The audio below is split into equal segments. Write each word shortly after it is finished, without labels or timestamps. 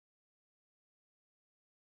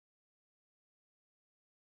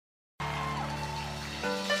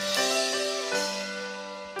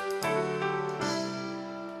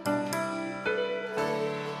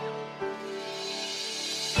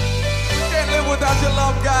out your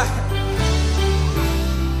love, God.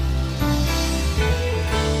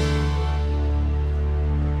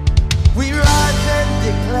 We rise and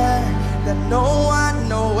declare that no one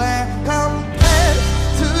nowhere compares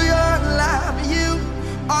to your love. You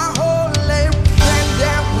are holy, and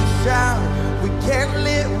then we shout. We can't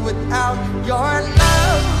live without your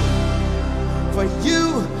love. For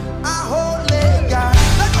you are holy, God.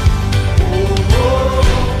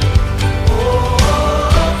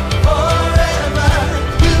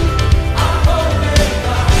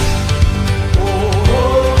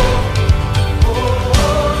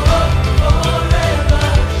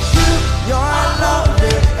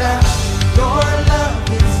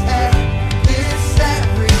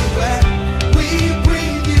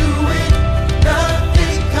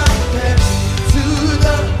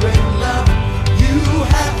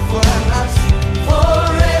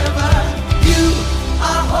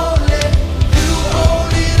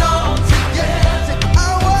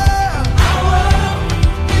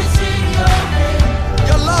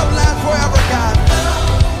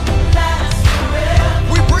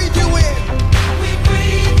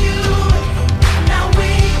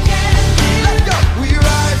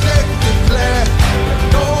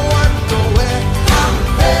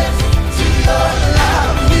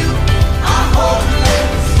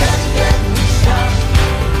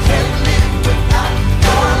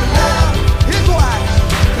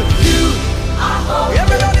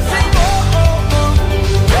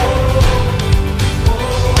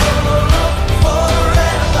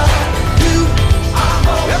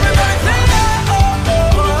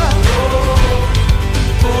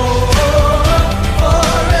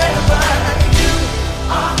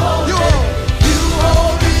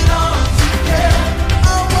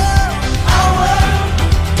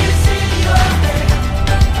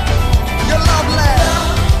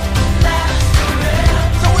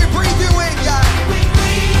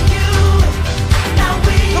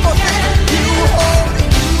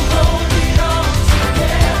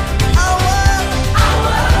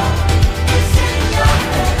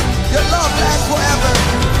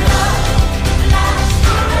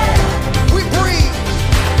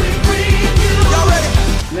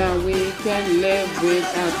 Now we can't live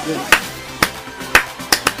without you.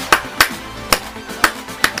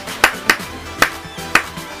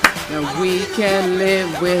 Now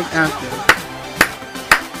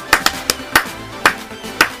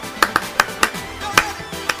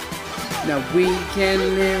we can't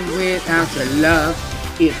live without your love.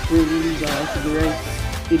 It brings us grace.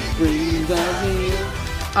 It brings us healing.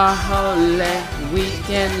 Holy, we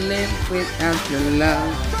can't live without your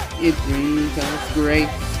love. It brings us grace.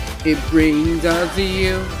 It brings us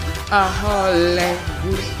you. Holy,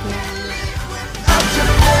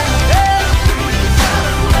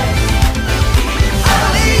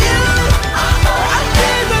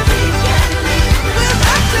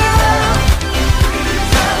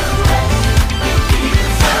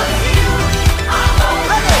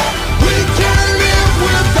 we can't live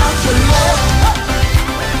without your love.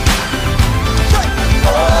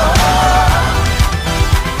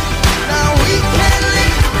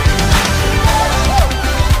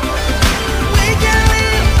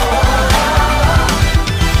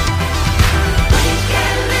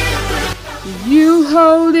 You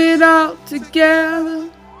hold it all together.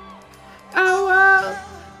 Our world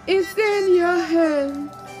is in your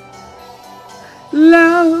hands.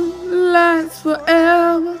 Love lasts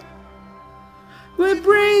forever. We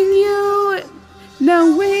bring you in.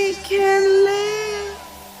 Now we can live.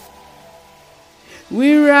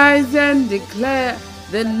 We rise and declare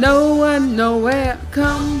that no one nowhere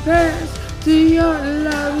compares to your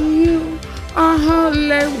love. You are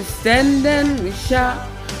holy. We stand and we shout.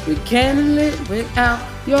 We can't live without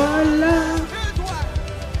your love,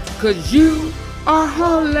 'cause you are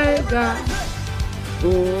holy, God. Oh,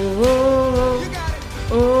 oh,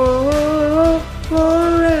 oh, oh,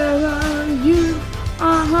 forever you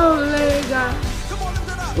are holy, God.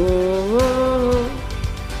 Oh,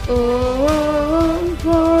 oh, oh,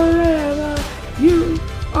 forever you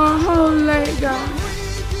are holy, God.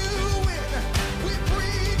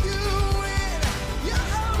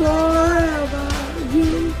 Forever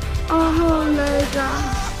you are holy, God.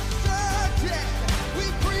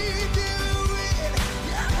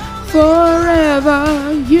 Forever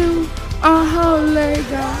you are holy,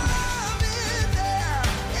 God.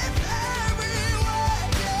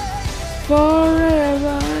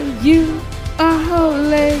 Forever you are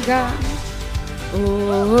holy, God.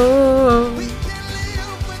 Oh,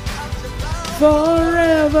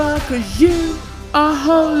 forever, 'cause you are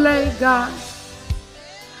holy, God.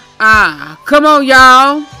 Come on,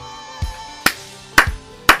 y'all.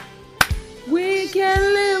 We can't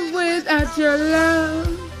live without your love.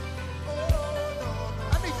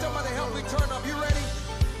 I need somebody to help me turn up. You ready?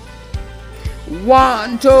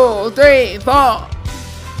 1, 2, 3, 4.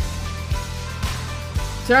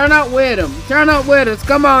 Turn up with them. Turn up with us.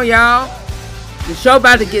 Come on, y'all. The show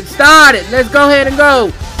about to get started. Let's go ahead and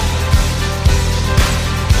go.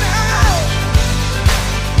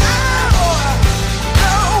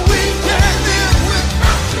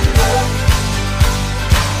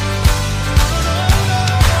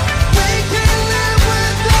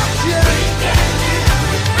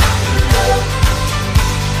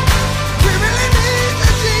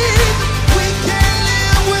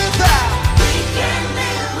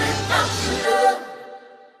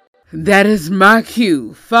 That is my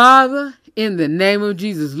cue. Father, in the name of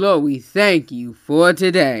Jesus, Lord, we thank you for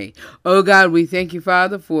today. Oh God, we thank you,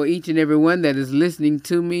 Father, for each and every one that is listening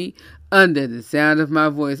to me under the sound of my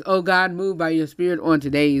voice. Oh God, move by your Spirit on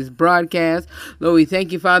today's broadcast. Lord, we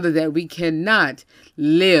thank you, Father, that we cannot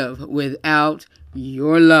live without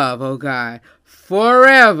your love, oh God.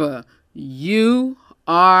 Forever, you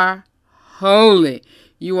are holy.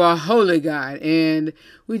 You are holy, God, and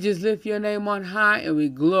we just lift your name on high, and we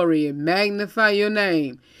glory and magnify your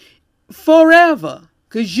name forever,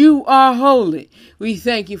 because you are holy. We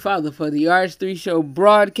thank you, Father, for the RH3 Show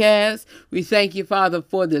broadcast. We thank you, Father,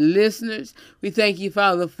 for the listeners. We thank you,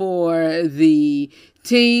 Father, for the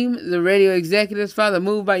team, the radio executives. Father,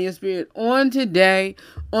 move by your Spirit on today,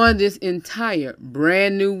 on this entire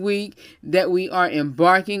brand new week that we are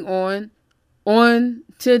embarking on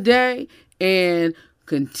today, and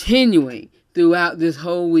continuing throughout this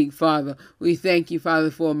whole week, Father. We thank you,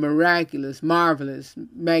 Father, for a miraculous, marvelous,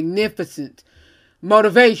 magnificent,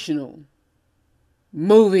 motivational,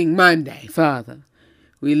 moving Monday, Father.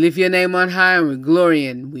 We lift your name on high, and we glory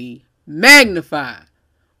and we magnify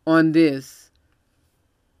on this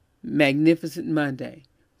magnificent Monday,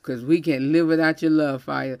 because we can't live without your love,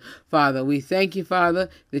 Father. We thank you, Father,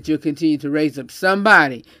 that you'll continue to raise up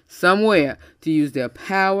somebody, somewhere, to use their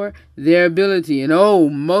power, their ability, and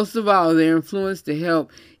most of all, their influence to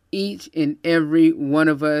help each and every one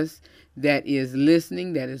of us that is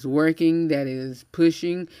listening, that is working, that is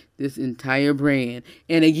pushing this entire brand.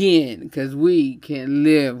 And again, because we can't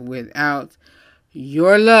live without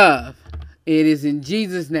your love. It is in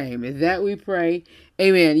Jesus' name that we pray.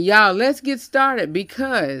 Amen. Y'all, let's get started,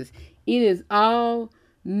 because it is all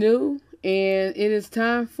new and it is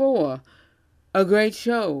time for a great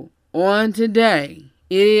show on today.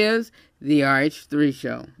 It is the RH3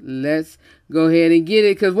 Show. Let's go ahead and get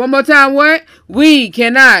it, because one more time, what? We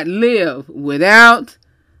cannot live without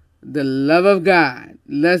the love of God.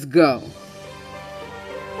 Let's go.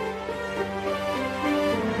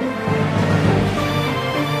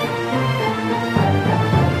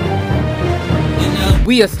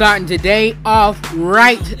 We are starting today off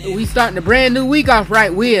right. We starting a brand new week off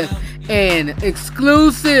right with an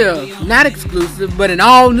exclusive, not exclusive, but an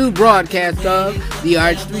all-new broadcast of the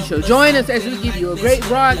RH3 Show. Join us as we give you a great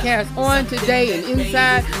broadcast on today, an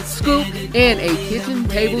inside scoop, and a kitchen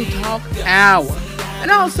table talk hour.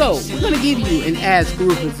 And also, we're going to give you an Ask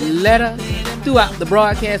Rufus letter throughout the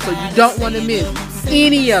broadcast, so you don't want to miss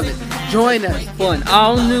any of it. Join us for an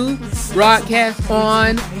all-new broadcast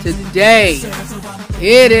on today.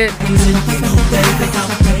 Hit it.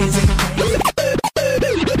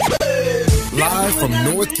 Live from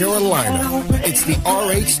North Carolina, it's the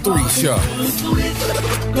RH3 Show.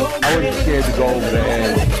 I wasn't scared to go over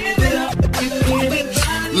there.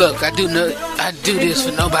 Look, I do this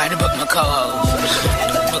for nobody but my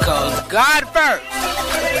co-host. Because God first,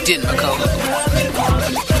 didn't my co-host.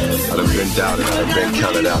 I done been doubted, I done been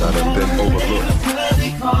counted out, I done been overlooked.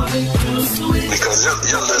 Because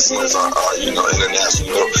your listeners are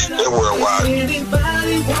international, they're worldwide.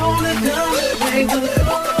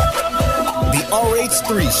 The RH3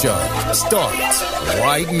 Show starts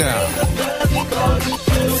right now.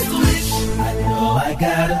 I know I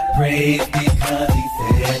gotta praise because he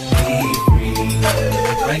set me free.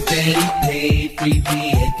 The price that he paid, free me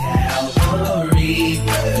at Calvary.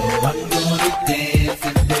 So I'm gonna dance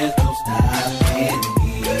and there's no stopping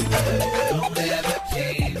me. Don't ever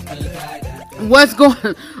change 'cause I got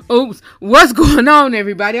What's going on,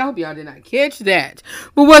 everybody? I hope y'all did not catch that.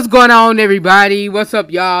 But what's going on, everybody? What's up,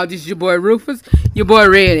 y'all? This is your boy Rufus, your boy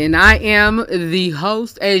Red, and I am the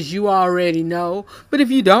host, as you already know. But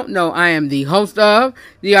if you don't know, I am the host of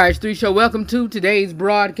the RH3 Show. Welcome to today's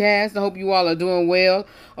broadcast. I hope you all are doing well.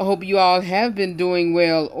 I hope you all have been doing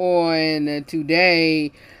well on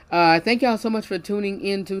today. Thank y'all so much for tuning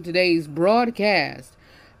into today's broadcast.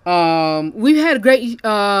 We've had a great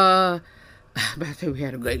about to say we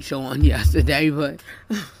had a great show on yesterday, but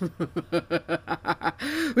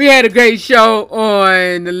we had a great show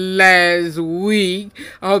on last week.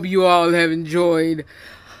 I hope you all have enjoyed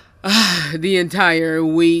the entire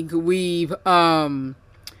week. We've y'all,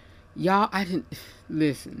 I didn't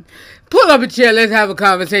listen. Pull up a chair. Let's have a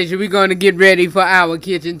conversation. We're going to get ready for our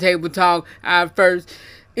kitchen table talk. Our first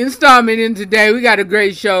installment in today. We got a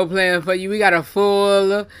great show planned for you. We got a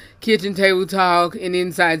full kitchen table talk and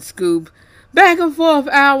inside scoop back and forth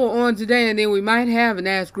hour on today, and then we might have an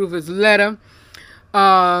Ask Rufus letter.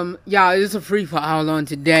 Y'all, it's a free for all on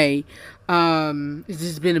today. It's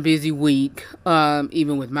just been a busy week,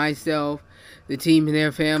 even with myself, the team and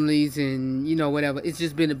their families, and whatever. It's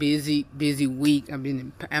just been a busy week. I'm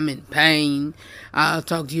in pain. I'll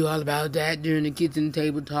talk to you all about that during the kitchen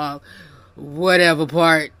table talk, whatever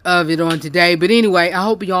part of it on today. But anyway, I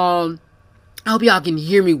hope y'all can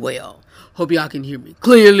hear me well. Hope y'all can hear me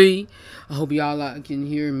clearly. I hope y'all can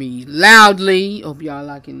hear me loudly. Hope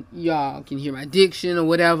y'all can hear my diction or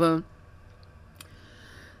whatever.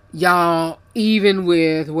 Y'all, even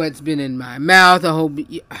with what's been in my mouth, I hope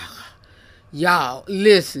y'all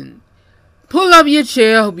listen. Pull up your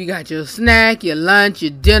chair. Hope you got your snack, your lunch,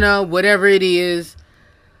 your dinner, whatever it is.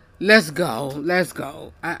 Let's go.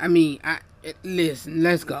 Listen.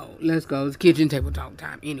 Let's go. It's kitchen table talk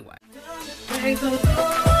time. Anyway.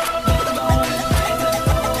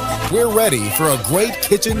 We're ready for a great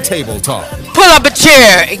kitchen table talk. Pull up a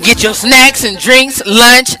chair and get your snacks and drinks,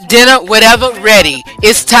 lunch, dinner, whatever ready.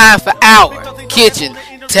 It's time for our kitchen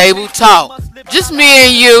table talk. Just me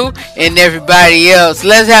and you and everybody else.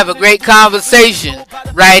 Let's have a great conversation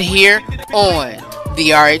right here on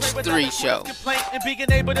the RH3 show.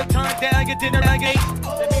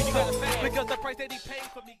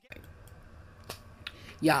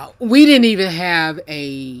 Y'all, we didn't even have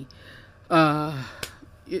a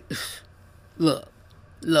look,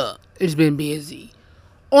 it's been busy.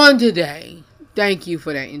 On today, thank you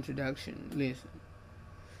for that introduction.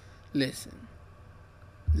 Listen.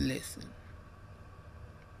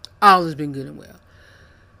 All has been good and well.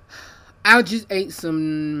 I just ate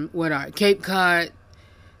some Cape Cod.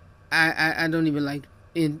 I don't even like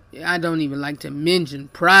to mention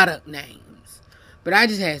product names, but I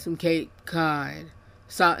just had some Cape Cod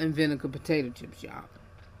salt and vinegar potato chips, y'all.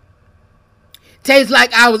 Tastes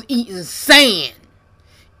like I was eating sand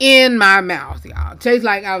in my mouth, y'all. Tastes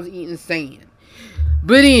like I was eating sand.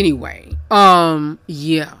 But anyway,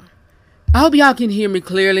 yeah. I hope y'all can hear me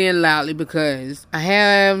clearly and loudly because I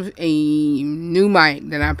have a new mic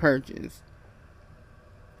that I purchased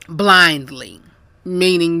blindly,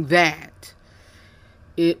 meaning that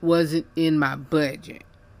it wasn't in my budget.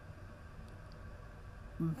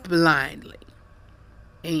 Blindly.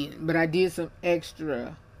 But I did some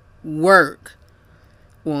extra work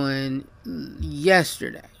on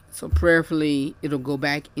yesterday, so prayerfully it'll go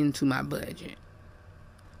back into my budget.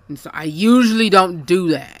 And so I usually don't do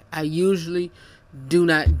that. I usually do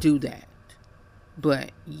not do that.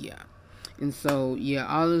 But yeah. And so yeah,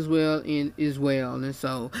 all is well and is well. And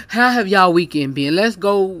so how have y'all weekend been? Let's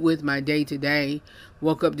go with my day today.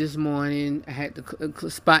 Woke up this morning. I had to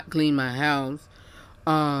spot clean my house.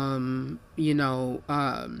 When you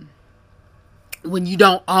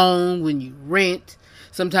don't own, when you rent,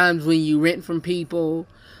 sometimes when you rent from people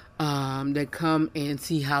that come and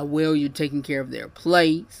see how well you're taking care of their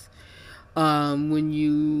place, when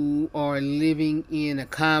you are living in a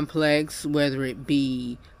complex, whether it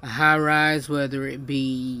be a high-rise, whether it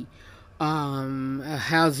be a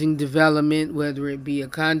housing development, whether it be a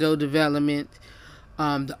condo development,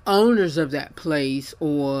 the owners of that place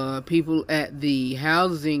or people at the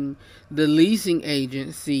leasing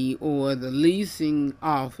agency or the leasing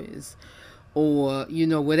office or,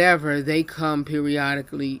 whatever, they come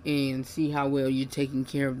periodically and see how well you're taking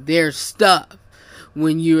care of their stuff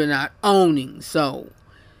when you're not owning. So,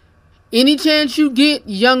 any chance you get,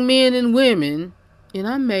 young men and women, and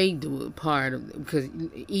I may do a part of it, because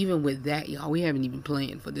even with that, y'all, we haven't even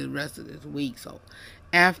planned for the rest of this week. So,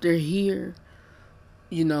 after here,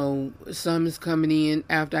 some is coming in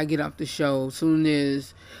after I get off the show. Soon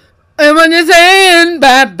as everyone is saying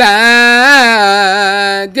bye-bye,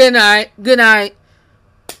 good night.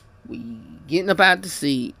 We getting up out the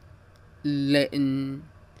seat, letting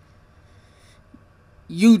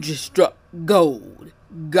you just struck gold,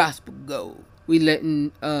 gospel gold. We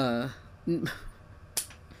letting, when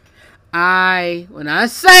I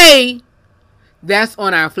say that's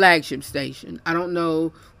on our flagship station. I don't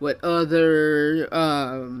know what other,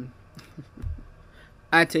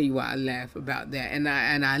 I tell you why I laugh about that. And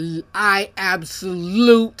I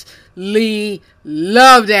absolutely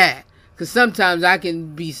love that. Because sometimes I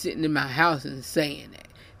can be sitting in my house and saying that.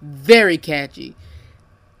 Very catchy.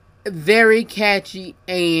 Very catchy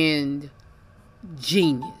and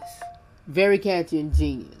genius. Very catchy and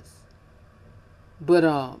genius.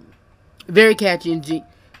 But, very catchy and genius.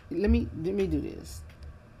 Let me do this.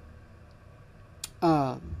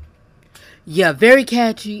 Yeah, very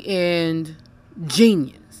catchy and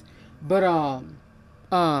genius. But,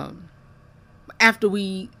 after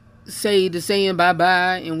we say the saying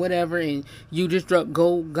bye-bye and whatever, and you just drop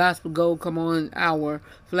Gospel Gold come on our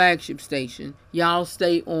flagship station, y'all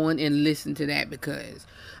stay on and listen to that, because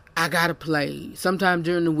I gotta play sometime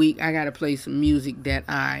during the week. I gotta play some music that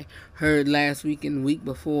I heard last week and the week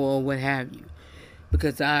before, or what have you,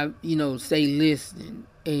 because I stay listening,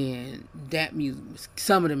 and that music was,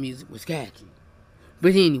 some of the music was catchy.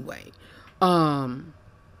 But anyway,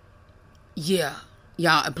 yeah,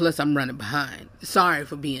 y'all, and plus I'm running behind. Sorry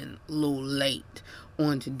for being a little late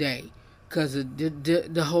on today, because of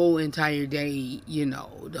the whole entire day,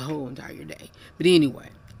 the whole entire day. But anyway,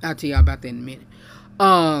 I'll tell y'all about that in a minute.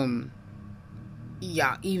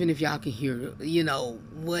 Yeah, even if y'all can hear,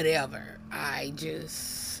 whatever, I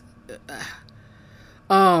just,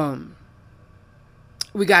 we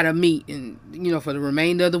got a meeting, for the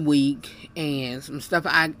remainder of the week, and some stuff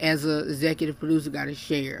I, as a executive producer, got to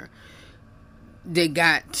share. They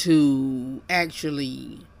got to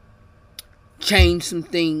actually change some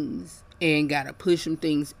things and got to push some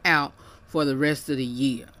things out for the rest of the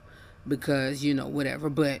year, because, whatever.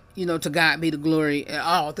 But, to God be the glory at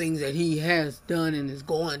all things that he has done and is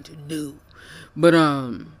going to do. But,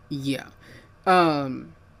 yeah.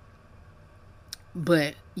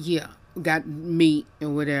 But, yeah, got meet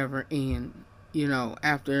and whatever, and,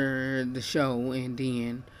 after the show, and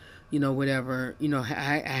then, whatever,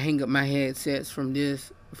 I hang up my headsets from the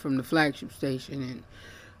flagship station, and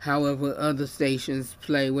however other stations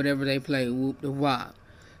play, whatever they play, whoop the wop,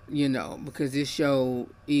 because this show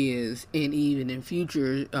is, and even in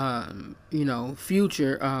future,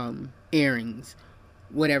 airings,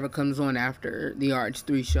 whatever comes on after the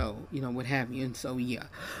RH3 show, what have you, and so, yeah.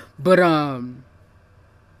 But,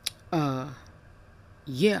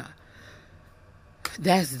 yeah.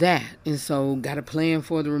 That's that. And so got a plan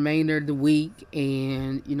for the remainder of the week,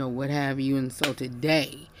 and what have you. And so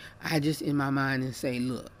today I just in my mind and say,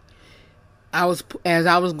 look, as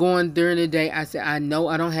I was going during the day, I said, I know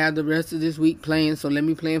I don't have the rest of this week planned, so let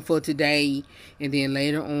me plan for today, and then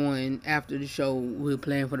later on after the show we'll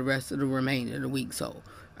plan for the rest of the remainder of the week. So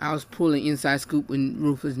I was pulling inside scoop with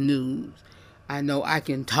Rufus News. I know I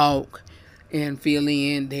can talk and fill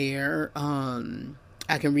in there.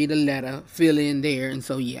 I can read a letter, fill in there, and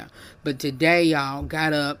so, yeah. But today, y'all,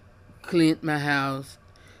 got up, cleaned my house.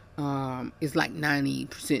 It's like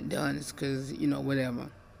 90% done. It's because, whatever.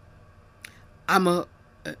 I'm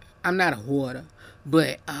not a hoarder,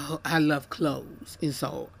 but I love clothes. And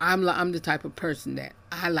so, I'm the type of person that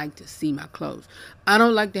I like to see my clothes. I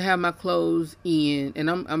don't like to have my clothes in, and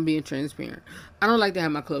I'm being transparent, I don't like to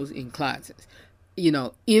have my clothes in closets.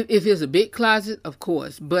 If it's a big closet, of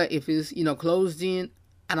course. But if it's, closed in,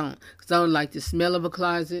 I don't. Because I don't like the smell of a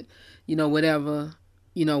closet, whatever.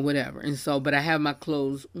 And so, but I have my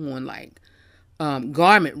clothes on, like,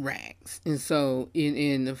 garment racks. And so,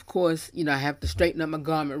 and of course, I have to straighten up my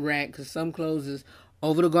garment rack, because some clothes is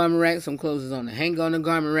over the garment rack, some clothes is on the hanger on the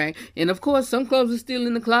garment rack. And of course, some clothes are still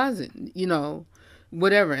in the closet,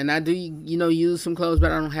 whatever. And I do, use some clothes,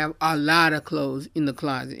 but I don't have a lot of clothes in the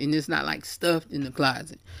closet, and it's not like stuffed in the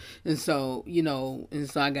closet. And so,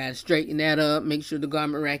 I gotta straighten that up, make sure the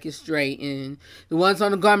garment rack is straight. And the ones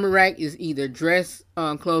on the garment rack is either dress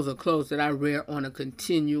clothes or clothes that I wear on a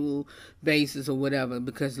continual basis or whatever.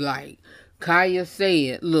 Because, like Kaya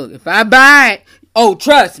said, look, if I buy it, oh,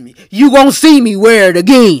 trust me, you gonna see me wear it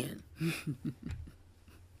again.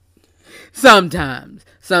 Sometimes,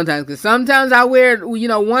 because sometimes I wear it,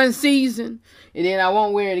 one season, and then I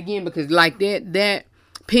won't wear it again, because like that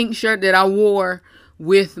pink shirt that I wore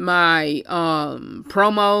with my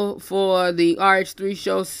promo for the RH3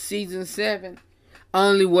 show season 7, I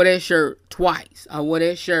only wore that shirt twice. I wore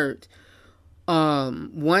that shirt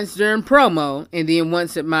once during promo, and then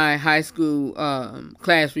once at my high school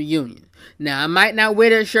class reunion. Now, I might not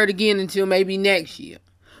wear that shirt again until maybe next year,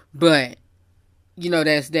 but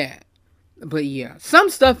that's that. But yeah, some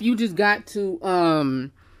stuff you just got to,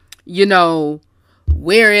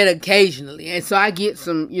 wear it occasionally. And so I get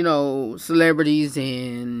some, celebrities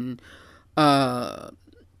and,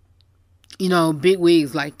 big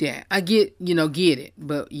wigs like that. I get it.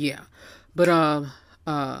 But yeah. But,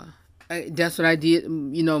 That's what I did,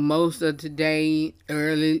 most of today,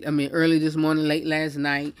 early this morning, late last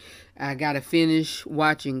night. I got to finish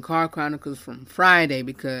watching Car Chronicles from Friday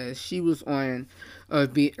because she was on a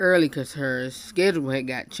bit early because her schedule had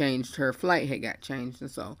got changed. Her flight had got changed.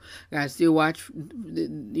 And so I got to still watch,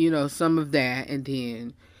 some of that. And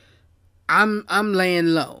then I'm laying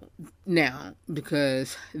low now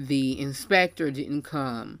because the inspector didn't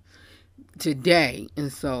come today.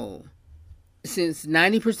 And so since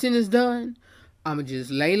 90% is done, I'm going to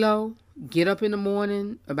just lay low, get up in the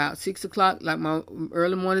morning about 6 o'clock, like my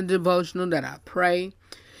early morning devotional that I pray,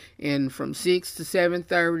 and from 6 to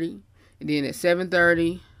 7:30, and then at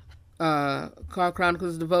 7:30, Car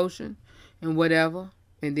Chronicles devotion and whatever,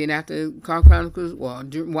 and then after Car Chronicles, while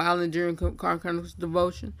and during Car Chronicles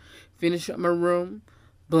devotion, finish up my room,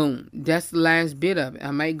 boom, that's the last bit of it.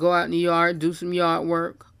 I might go out in the yard, do some yard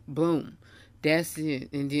work, boom, that's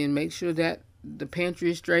it, and then make sure that the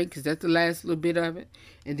pantry is straight because that's the last little bit of it,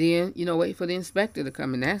 and then wait for the inspector to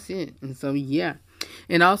come, and that's it. And so yeah,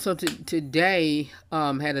 and also today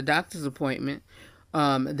had a doctor's appointment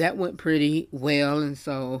that went pretty well, and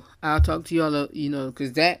so I'll talk to y'all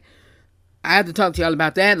because that I have to talk to y'all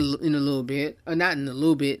about that in a little bit, or not in a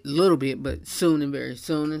little bit, but soon and very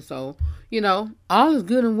soon. And so all is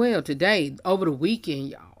good and well today. Over the weekend,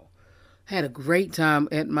 y'all had a great time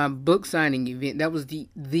at my book signing event. That was the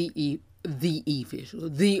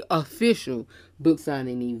official book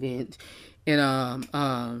signing event. And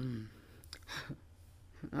I'm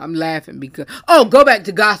laughing because go back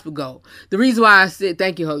to Gospel Go. The reason why I said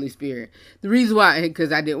thank you, Holy Spirit. The reason why,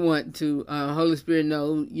 because I didn't want to Holy Spirit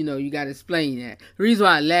know, you got to explain that. The reason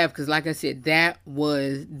why I laughed, because like I said, that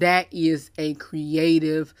is a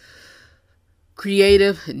creative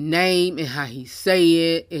name and how he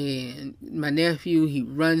say it. And my nephew, he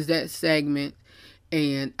runs that segment.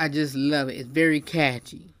 And I just love it. It's very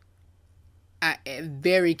catchy.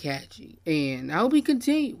 Very catchy. And I hope he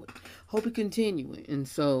continue it. And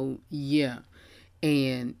so, yeah.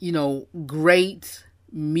 And, great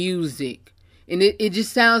music. And it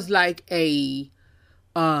just sounds like a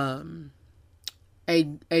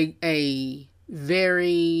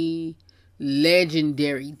very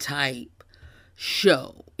legendary type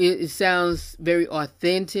show. It sounds very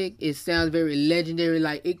authentic. It sounds very legendary.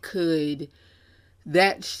 Like it could...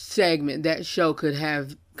 That segment, that show could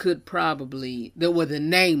probably, the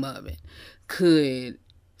name of it, could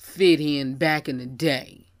fit in back in the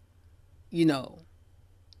day.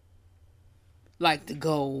 Like the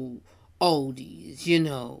gold oldies,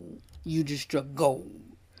 you just struck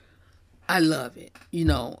gold. I love it.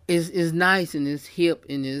 It's nice and it's hip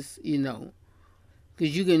and it's,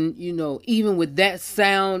 because you can, even with that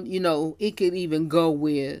sound, it could even go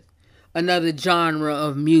with another genre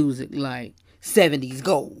of music like 70s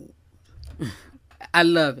gold. I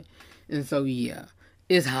love it. And so yeah,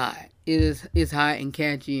 it's hot. It's hot and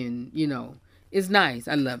catchy and it's nice.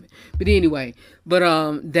 I love it. But anyway,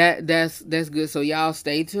 that's good. So y'all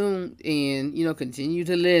stay tuned and continue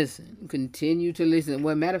to listen.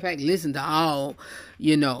 Well, matter of fact, listen to all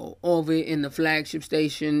over in the flagship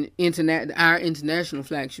station, our international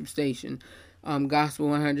flagship station, Gospel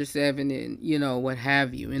 107 and what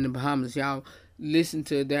have you in the Bahamas. Y'all listen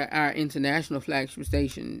to our international flagship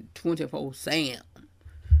station 24/7.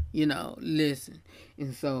 Listen.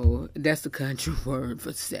 And so that's the country word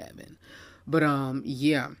for 7. But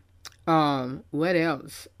yeah. What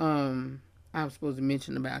else? I was supposed to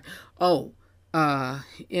mention about.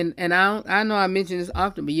 And I know I mention this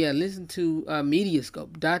often, but yeah, listen to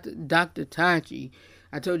Mediascope. Dr. Tachi.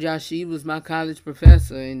 I told y'all she was my college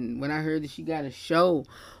professor, and when I heard that she got a show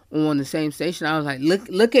on the same station, I was like,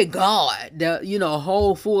 look at God.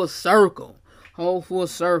 Whole full circle.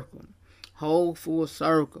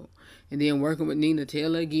 And then working with Nina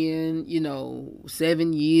Taylor again,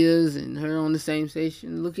 7 years and her on the same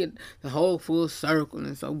station. Look at the whole full circle.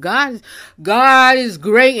 And so God is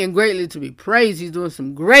great and greatly to be praised. He's doing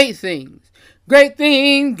some great things. Great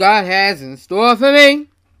things God has in store for me.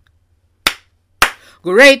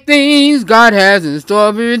 Great things God has in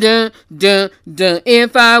store for me. Dun, dun, dun.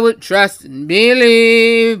 If I would trust and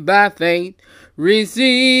believe by faith,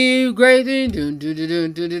 receive great things. Dun, dun,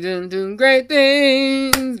 dun, dun, dun, dun, dun. Great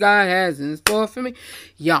things God has in store for me.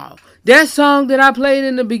 Y'all, that song that I played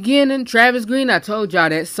in the beginning, Travis Green, I told y'all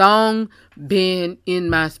that song been in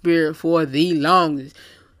my spirit for the longest.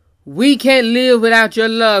 We can't live without your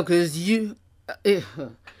love because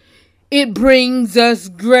it brings us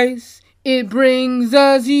grace. It brings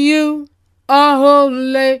us you, oh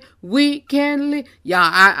holy, we can live.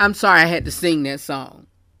 Y'all, I'm sorry I had to sing that song.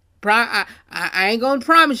 I ain't gonna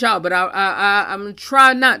promise y'all, but I'm gonna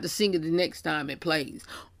try not to sing it the next time it plays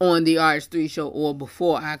on the RH3 show or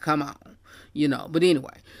before I come on, But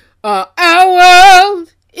anyway, our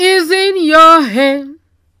world is in your hand.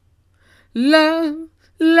 Love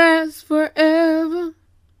lasts forever.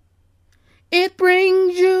 It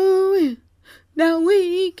brings you in that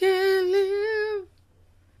we can live.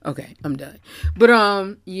 Okay, I'm done. But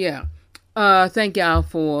yeah. Thank y'all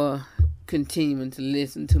for continuing to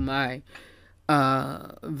listen to my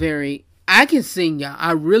I can sing, y'all.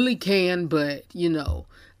 I really can, but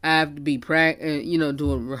I have to be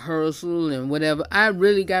do a rehearsal and whatever. I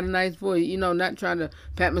really got a nice voice, not trying to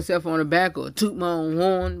pat myself on the back or toot my own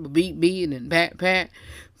horn, but beat and pat.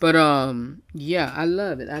 But yeah, I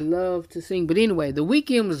love it. I love to sing. But anyway, the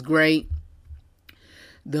weekend was great.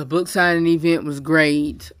 The book signing event was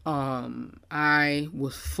great. I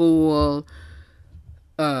was full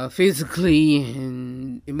physically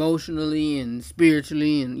and emotionally and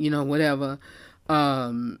spiritually and whatever.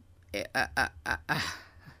 The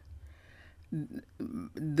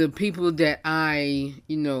people that I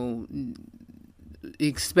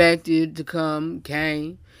expected to come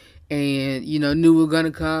came, and knew were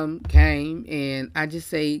gonna come came, and I just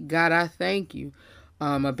say, God, I thank you.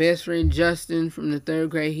 My best friend Justin from the 3rd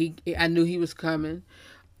grade, I knew he was coming.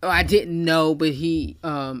 I didn't know, but he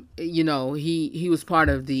was part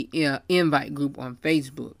of the invite group on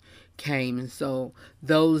Facebook, came, and so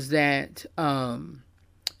those that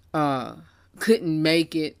couldn't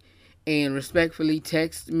make it and respectfully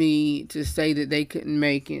text me to say that they couldn't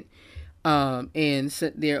make it, and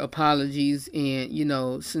sent their apologies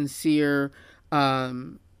and sincere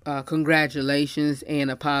congratulations and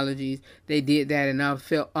apologies. They did that, and I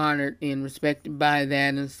felt honored and respected by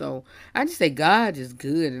that. And so I just say God is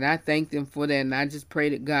good, and I thank them for that, and I just pray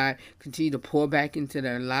that God continue to pour back into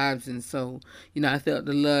their lives. And so I felt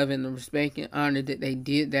the love and the respect and honor that they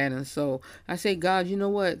did that. And so I say, God, you know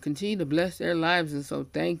what, continue to bless their lives. And so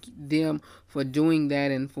thank them for doing that,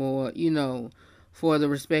 and for for the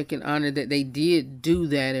respect and honor that they did do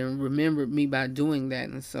that and remembered me by doing that.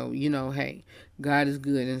 And so, hey, God is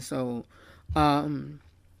good. And so, I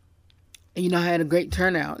had a great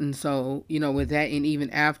turnout. And so, with that, and even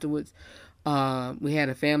afterwards, we had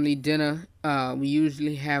a family dinner. We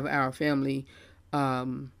usually have our family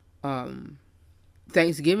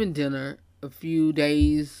Thanksgiving dinner a few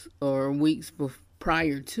days or weeks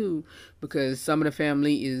prior to, because some of the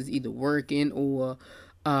family is either working or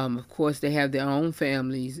of course they have their own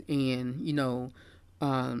families, and we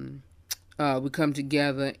come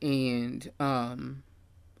together and on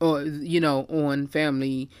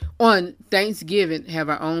Thanksgiving have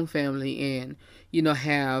our own family, and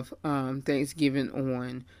have Thanksgiving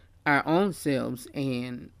on our own selves,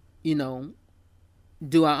 and do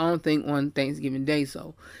our own thing on Thanksgiving Day.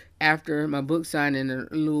 So after my book signing, a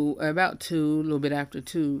little bit after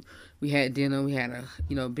 2, we had dinner. We had a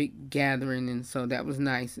big gathering, and so that was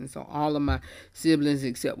nice. And so all of my siblings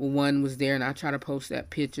except one was there, and I'll try to post that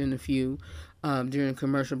picture in a few during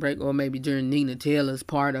commercial break, or maybe during Nina Taylor's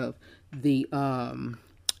part of the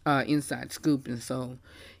Inside Scoop. And so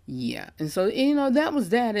yeah, and so that was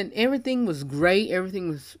that, and everything was great. Everything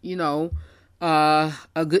was a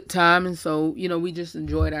good time, and so we just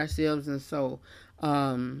enjoyed ourselves. And so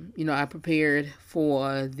I prepared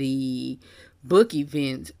for the book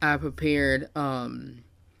event. I prepared a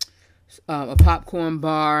popcorn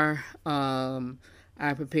bar.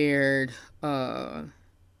 I prepared I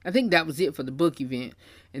think that was it for the book event.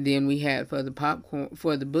 And then we had for the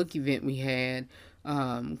book event, we had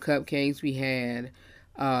cupcakes. We had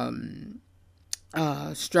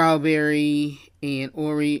strawberry and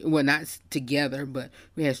Oreo, well, not together, but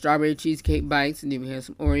we had strawberry cheesecake bites, and then we had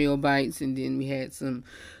some Oreo bites, and then we had some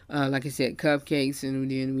like I said, cupcakes, and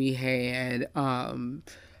then we had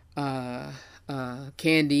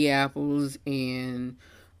candy apples, and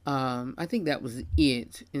I think that was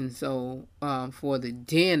it. And so for the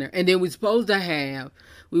dinner, and then we were supposed to have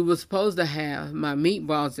my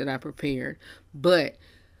meatballs that I prepared, but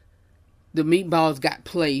the meatballs got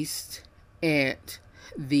placed at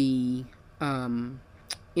the in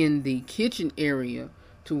the kitchen area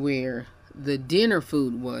to where the dinner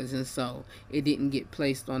food was, and so it didn't get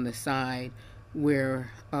placed on the side where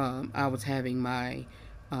I was having my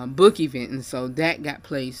book event, and so that got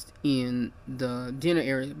placed in the dinner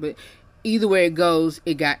area. But either way it goes,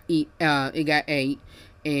 it got ate,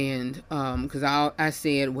 and because I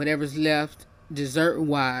said whatever's left dessert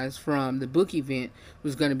wise from the book event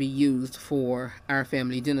was going to be used for our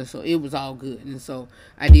family dinner, so it was all good. And so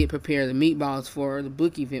I did prepare the meatballs for the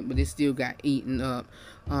book event, but it still got eaten up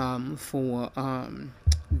for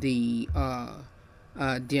the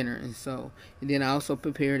dinner. And then I also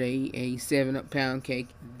prepared a 7-Up pound cake.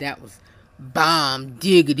 That was bomb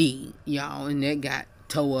diggity, y'all, and that got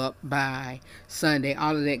tore up by Sunday.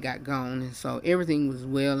 All of that got gone, and so everything was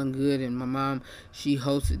well and good. And my mom, she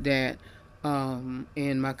hosted that,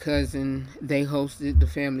 and my cousin, they hosted the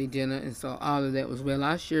family dinner, and so all of that was well.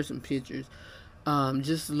 I'll share some pictures,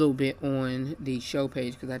 just a little bit on the show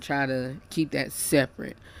page, because I try to keep that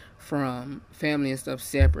separate from family and stuff,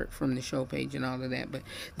 separate from the show page and all of that. But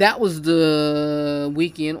that was the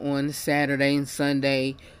weekend. On Saturday and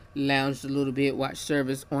Sunday, lounged a little bit, watched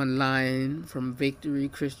service online from Victory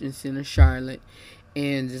Christian Center Charlotte,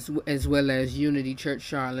 and as well as Unity Church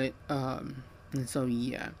Charlotte. And so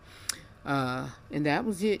yeah, and that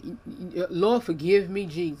was it. Lord forgive me,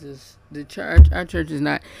 Jesus. Our church is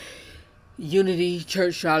not Unity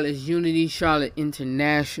Church Charlotte, is Unity Charlotte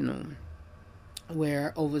International,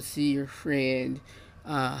 where Overseer Fred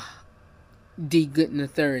D. Gooden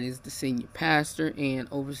III is the senior pastor, and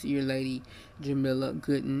Overseer Lady Jamila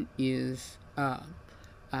Gooden is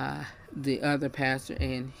the other pastor,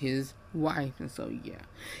 and his wife. And so yeah,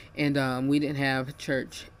 and we didn't have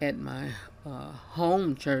church at my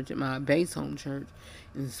home church, at my base home church,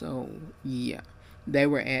 and so yeah, they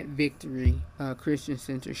were at Victory Christian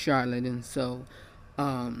Center Charlotte, and so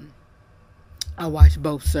I watched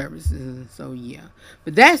both services, and so yeah.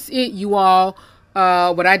 But that's it, you all.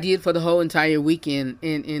 What I did for the whole entire weekend,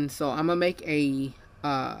 and so I'm gonna make a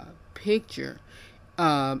picture,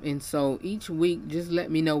 and so each week, just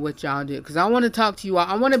let me know what y'all did, because I want to talk to you all.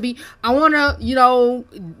 I want to,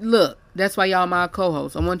 look, that's why y'all my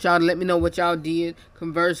co-hosts. I want y'all to let me know what y'all did,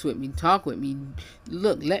 converse with me, talk with me.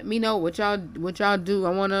 Look, let me know what y'all do. I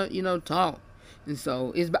want to, talk. And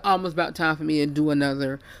so it's almost about time for me to do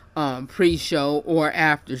another pre-show or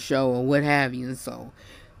after show or what have you. And so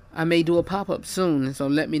I may do a pop-up soon, and so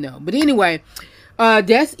let me know. But anyway,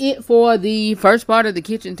 that's it for the first part of the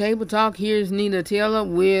Kitchen Table Talk. Here's Nina Taylor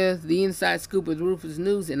with the Inside Scoop with Rufus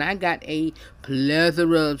News, and I got a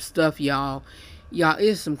plethora of stuff, y'all. Y'all,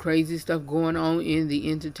 it's some crazy stuff going on in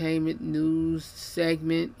the entertainment news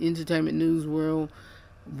segment, entertainment news world.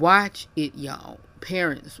 Watch it, y'all.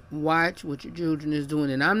 Parents, watch what your children is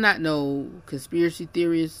doing. And I'm not no conspiracy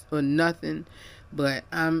theorist or nothing, but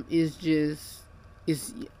I'll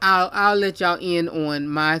let y'all in on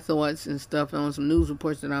my thoughts and stuff on some news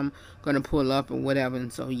reports that I'm going to pull up and whatever.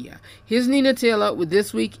 And so, yeah. Here's Nina Taylor with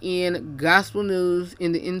This Week in Gospel News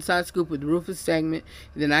in the Inside Scoop with Rufus segment.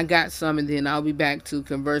 And then I got some, and then I'll be back to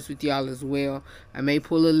converse with y'all as well. I may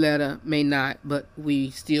pull a letter, may not, but we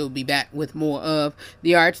still be back with more of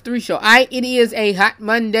the RH3 show. It is a hot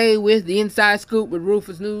Monday with the Inside Scoop with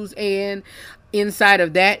Rufus News, and inside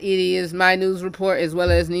of that, it is my news report as well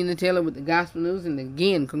as Nina Taylor with the gospel news. And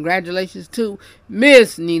again, congratulations to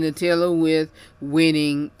Miss Nina Taylor with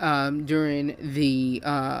winning during the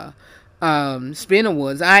Spin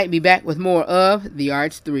Awards. I'll be back with more of the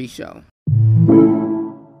RH3 show.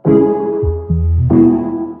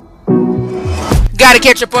 Got to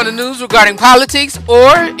catch up on the news regarding politics,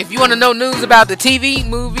 or if you want to know news about the TV,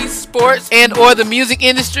 movies, sports, and or the music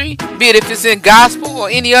industry, be it if it's in gospel or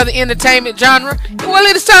any other entertainment genre, well,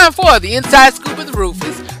 it is time for the Inside Scoop with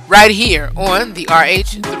Rufus, right here on the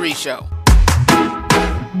RH3 show.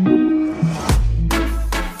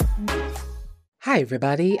 Hi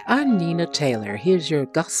everybody, I'm Nina Taylor. Here's your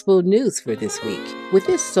gospel news for this week. With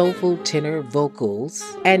his soulful tenor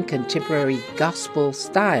vocals and contemporary gospel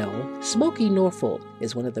style, Smokey Norfolk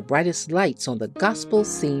is one of the brightest lights on the gospel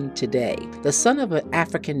scene today. The son of an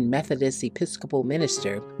African Methodist Episcopal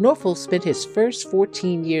minister, Norfolk spent his first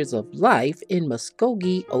 14 years of life in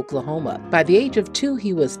Muskogee, Oklahoma. By the age of 2,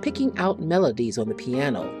 he was picking out melodies on the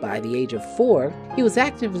piano. By the age of 4, he was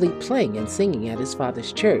actively playing and singing at his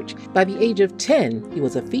father's church. By the age of 10, he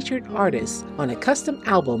was a featured artist on a custom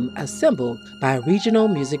album assembled by a regional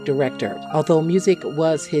music director. Although music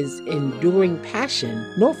was his enduring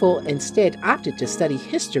passion, Norfolk instead opted to study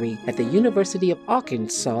history at the University of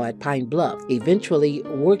Arkansas at Pine Bluff, eventually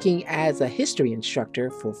working as a history instructor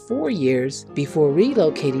for 4 years before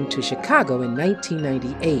relocating to Chicago in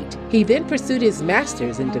 1998. He then pursued his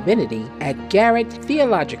master's in divinity at Garrett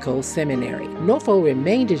Theological Seminary. Norfolk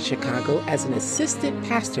remained in Chicago as an assistant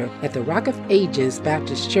pastor at the Rock of Ages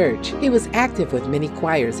Baptist Church. He was active with many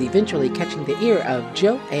choirs, eventually catching the ear of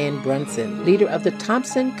Joanne Brunson, leader of the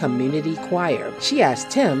Thompson Community Choir. She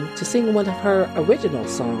asked him to sing one of her original original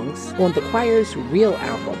songs on the choir's Real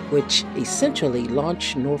album, which essentially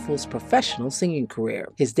launched Norfolk's professional singing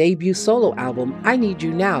career. His debut solo album, I Need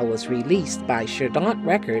You Now, was released by Chardonnay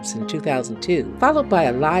Records in 2002, followed by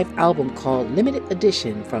a live album called Limited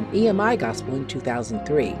Edition from EMI Gospel in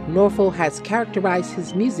 2003. Norfolk has characterized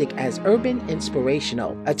his music as urban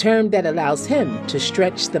inspirational, a term that allows him to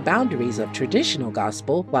stretch the boundaries of traditional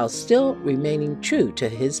gospel while still remaining true to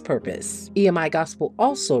his purpose. EMI Gospel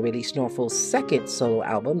also released Norfolk's second solo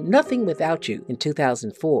album, Nothing Without You, in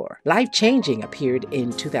 2004. Life Changing appeared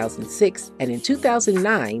in 2006, and in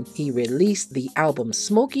 2009, he released the album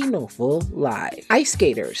Smokey Norfolk Live. Ice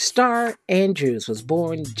skater Star Andrews was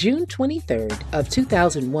born June 23rd of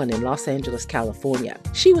 2001 in Los Angeles, California.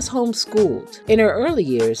 She was homeschooled. In her early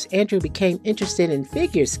years, Andrew became interested in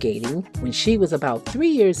figure skating when she was about 3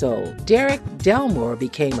 years old. Derek Delmore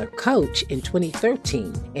became a coach in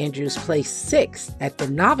 2013. Andrews placed 6th at the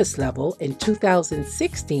novice level in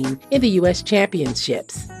 2016 in the U.S.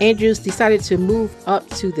 Championships. Andrews decided to move up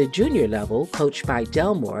to the junior level, coached by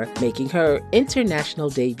Delmore, making her international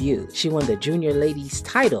debut. She won the junior ladies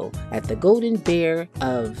title at the Golden Bear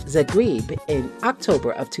of Zagreb in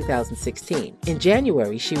October of 2016. In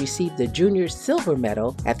January, she received the junior silver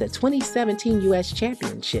medal at the 2017 U.S.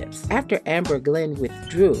 Championships. After Amber Glenn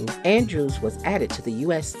withdrew, Andrews was added to the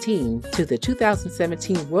U.S. team to the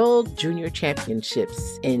 2017 World Junior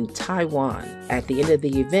Championships in Taiwan. At the end of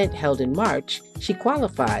the event held in March, she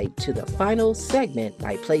qualified to the final segment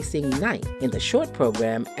by placing 9th in the short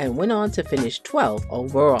program and went on to finish 12th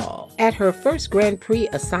overall. At her first Grand Prix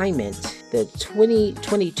assignment, the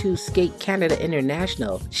 2022 Skate Canada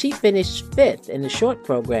International, she finished 5th in the short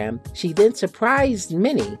program. She then surprised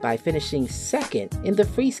many by finishing 2nd in the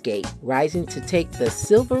free skate, rising to take the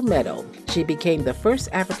silver medal. She became the first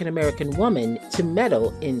African-American woman to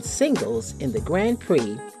medal in singles in the Grand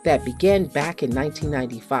Prix that began back in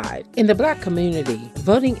 1995. In the Black community,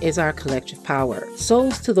 voting is our collective power.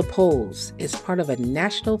 Souls to the Polls is part of a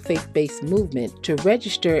national faith-based movement to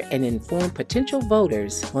register and inform potential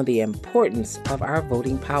voters on the importance of our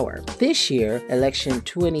voting power. This year, election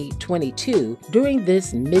 2022, during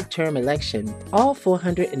this midterm election, all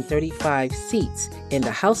 435 seats in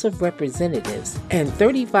the House of Representatives and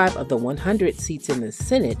 35 of the 100 seats in the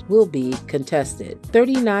Senate will be contested.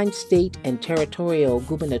 39 state and territorial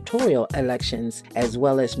gubernatorial elections, as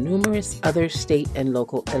well as numerous other state and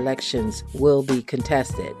local elections, will be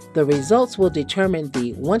contested. The results will determine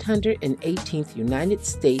the 118th United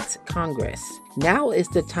States Congress. Now is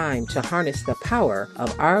the time to harness the power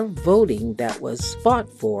of our voting that was fought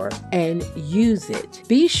for and use it.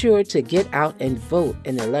 Be sure to get out and vote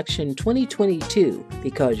in election 2022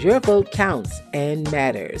 because your vote counts and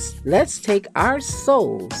matters. Let's take our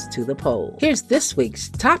souls to the poll. Here's this week's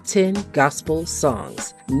top 10 gospel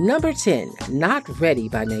songs. Number 10, Not Ready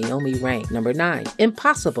by Naomi Rain. Number 9,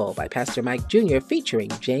 Impossible by Pastor Mike Jr. featuring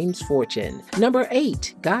James Fortune. Number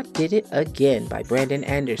 8, God Did It Again by Brandon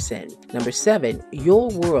Anderson. Number 7, Your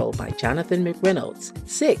World by Jonathan McReynolds.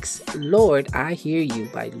 6, Lord, I Hear You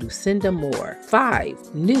by Lucinda Moore.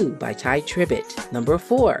 5, New by Ty Tribbett. Number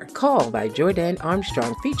 4, Call by Jordan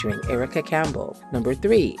Armstrong featuring Erica Campbell. Number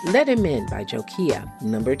 3, Let Him In by Jokia.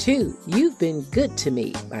 Number 2, You've Been Good to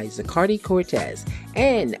Me by Zacardi Cortez.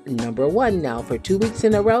 And number 1 now for 2 weeks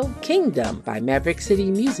in a row, Kingdom by Maverick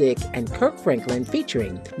City Music and Kirk Franklin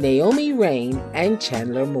featuring Naomi Rain and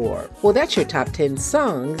Chandler Moore. Well, that's your top 10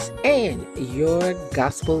 songs and your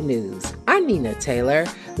gospel news. I'm Nina Taylor.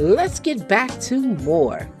 Let's get back to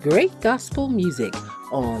more great gospel music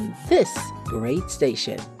on this great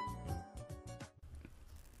station.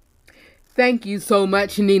 Thank you so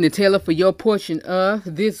much, Nina Taylor, for your portion of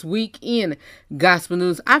This Week in Gospel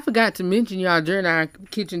News. I forgot to mention, y'all, during our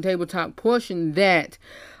kitchen table talk portion that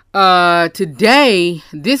today,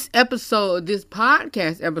 this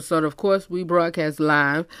podcast episode, of course, we broadcast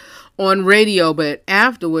live on radio, but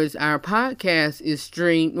afterwards, our podcast is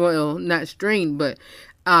streamed, well, not streamed, but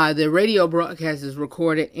the radio broadcast is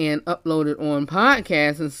recorded and uploaded on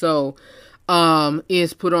podcast, and so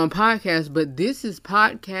is put on podcast, but this is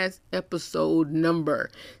podcast episode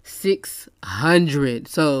number 600.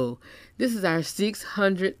 So this is our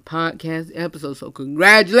 600th podcast episode. So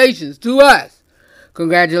congratulations to us.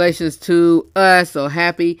 Congratulations to us. So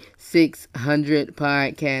happy 600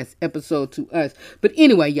 podcast episode to us. But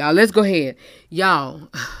anyway, y'all, let's go ahead. Y'all,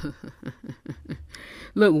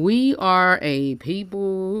 look, we are a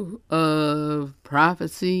people of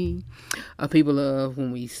prophecy, a people of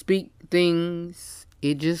when we speak things,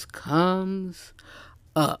 it just comes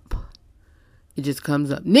up. It just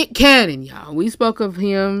comes up. Nick Cannon, y'all. We spoke of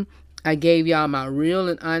him. I gave y'all my real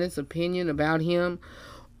and honest opinion about him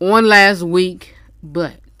on last week.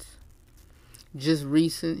 But just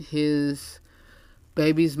recent, his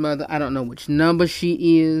baby's mother, I don't know which number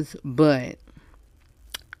she is, but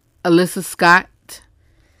Alyssa Scott,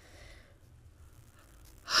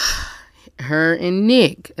 her and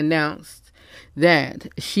Nick announced that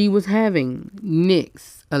she was having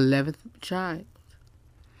Nick's 11th child.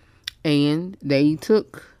 And they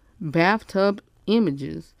took bathtub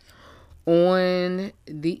images on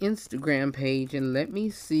the Instagram page. And let me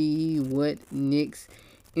see what Nick's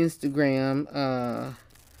Instagram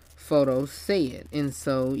photo said. And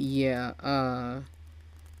so, yeah,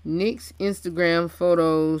 Nick's Instagram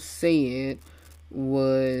photo said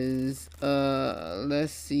was,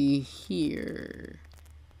 let's see here.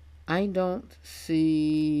 I don't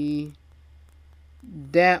see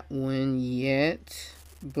that one yet,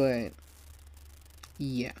 but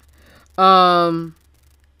yeah. But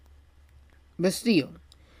still,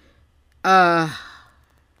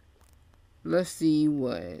 let's see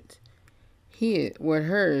what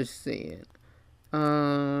hers said.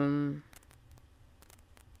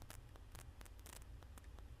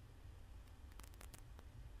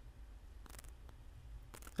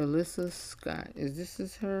 Alyssa Scott.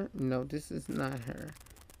 Is her? No, this is not her.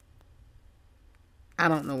 I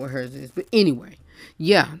don't know what hers is, but anyway,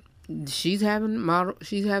 yeah, she's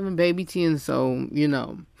having baby 10. So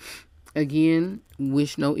again,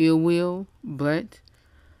 wish no ill will, but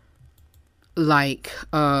like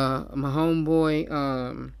my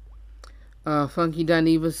homeboy Funky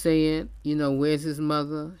Dineva said, where's his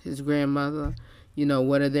mother, his grandmother?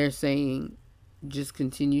 What are they saying? Just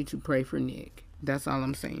continue to pray for Nick. That's all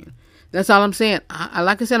I'm saying. I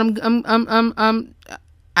like I said,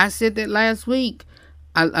 I said that last week.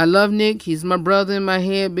 I love Nick. He's my brother in my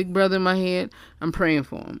head, big brother in my head. I'm praying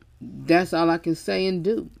for him. That's all I can say and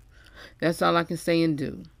do. That is all I can say and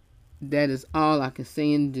do.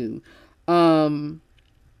 Wendy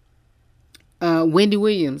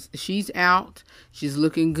Williams, she's out. She's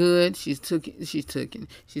looking good. She's taking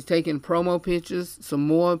promo pictures, some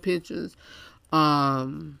more pictures.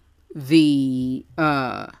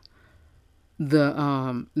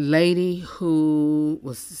 The lady who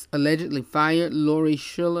was allegedly fired, Lori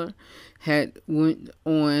Schiller, had went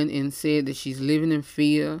on and said that she's living in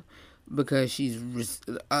fear because she's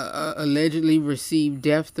allegedly received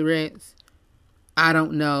death threats. I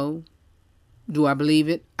don't know. Do I believe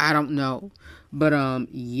it? I don't know. But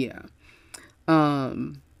yeah.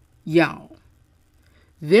 Y'all,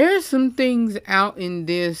 there's some things out in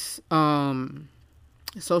this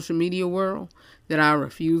social media world that I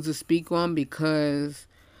refuse to speak on because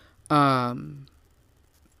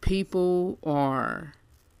people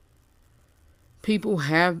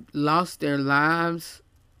have lost their lives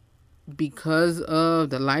because of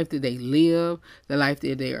the life that they live, the life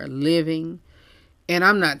that they are living, and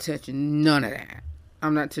I'm not touching none of that.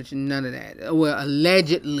 Well,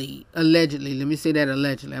 allegedly, let me say that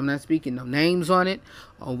allegedly. I'm not speaking no names on it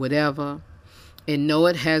or whatever. And no,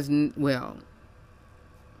 it hasn't, well,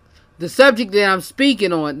 the subject that I'm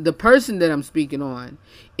speaking on, the person that I'm speaking on,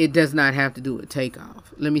 it does not have to do with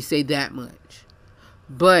Takeoff. Let me say that much.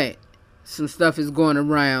 But some stuff is going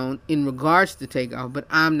around in regards to Takeoff, but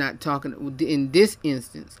I'm not talking, in this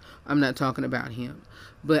instance, I'm not talking about him.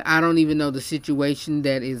 But I don't even know the situation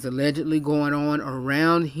that is allegedly going on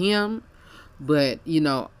around him. But,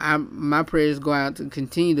 my prayers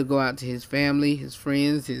continue to go out to his family, his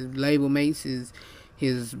friends, his label mates, his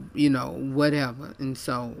whatever. And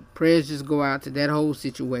so prayers just go out to that whole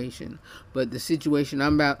situation. But the situation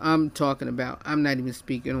I'm talking about, I'm not even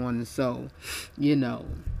speaking on. And so,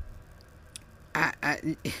 not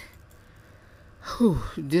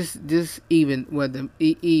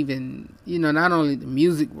only the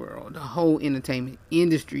music world, the whole entertainment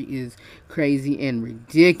industry is crazy and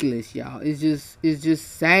ridiculous, y'all. It's just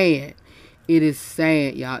sad. It is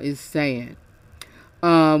sad, y'all. It's sad.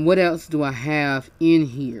 What else do I have in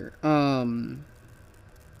here?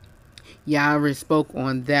 Yeah, I already spoke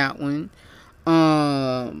on that one.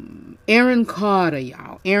 Aaron Carter,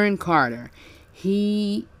 y'all. Aaron Carter.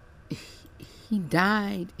 He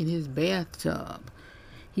died in his bathtub.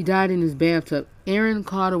 Aaron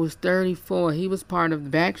Carter was 34. He was part of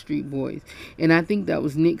the Backstreet Boys, and I think that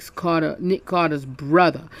was Nick Carter's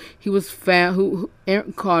brother. He was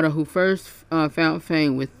Aaron Carter, who first found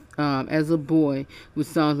fame with as a boy with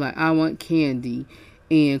songs like "I Want Candy"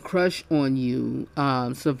 and "Crush on You,"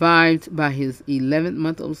 survived by his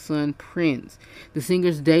 11-month-old son Prince. The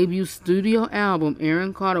singer's debut studio album,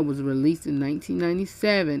 Aaron Carter, was released in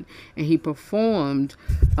 1997, and he performed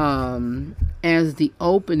as the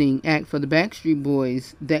opening act for the Backstreet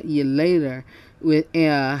Boys that year later with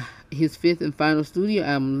his fifth and final studio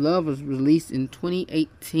album, Love, was released in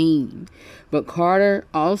 2018. But Carter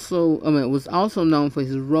was also known for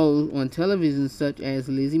his roles on television such as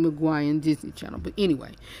Lizzie McGuire and Disney Channel. But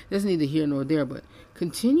anyway, that's neither here nor there. But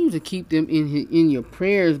continue to keep them in your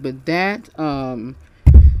prayers. But that, oh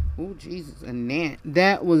Jesus, a gnat.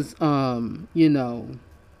 That was,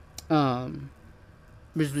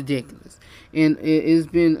 was ridiculous. And it's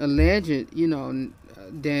been alleged,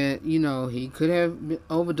 that, he could have been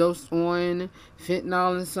overdosed on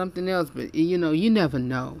fentanyl and something else, but, you never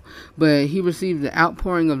know. But he received the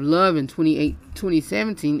outpouring of love in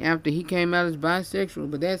 2017 after he came out as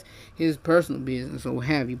bisexual, but that's his personal business or what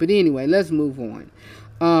have you. But anyway, let's move on.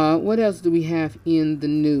 What else do we have in the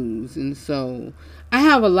news? And so, I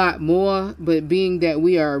have a lot more, but being that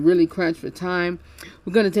we are really crunched for time,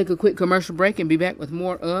 we're going to take a quick commercial break and be back with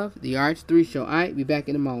more of The RH3 Show. All right, be back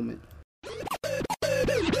in a moment.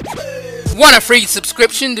 Want a free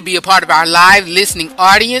subscription to be a part of our live listening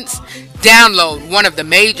audience? Download one of the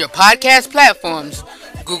major podcast platforms: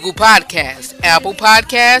 Google Podcasts, Apple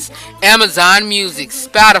Podcasts, Amazon Music,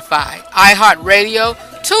 Spotify, iHeartRadio,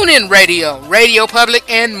 TuneIn Radio, Radio Public,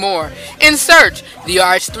 and more. And search The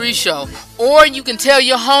RH3 Show. Or you can tell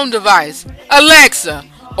your home device, Alexa,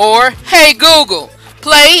 or Hey Google,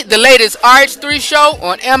 play the latest RH3 Show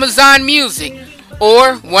on Amazon Music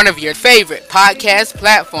or one of your favorite podcast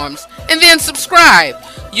platforms, and then subscribe.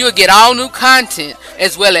 You'll get all new content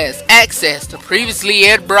as well as access to previously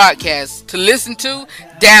aired broadcasts to listen to,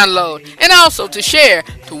 download, and also to share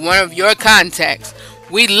to one of your contacts.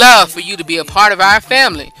 We'd love for you to be a part of our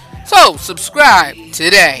family. So subscribe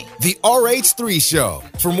today. The RH3 Show.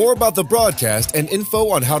 For more about the broadcast and info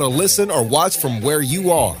on how to listen or watch from where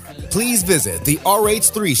you are, please visit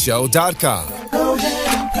therh3show.com. Go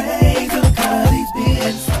ahead and praise him 'cause he's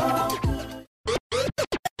been so good.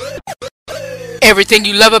 Everything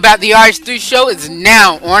you love about the RH3 Show is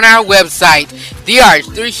now on our website,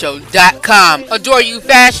 therh3show.com. Adore You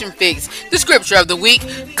Fashion Fix, the scripture of the week,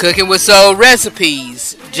 cooking with soul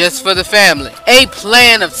recipes, just for the family, a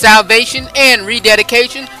plan of salvation and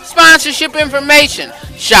rededication, sponsorship information,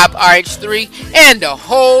 shop RH3, and a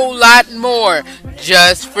whole lot more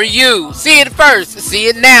just for you. See it first, see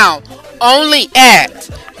it now, only at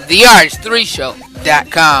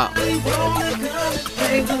therh3show.com.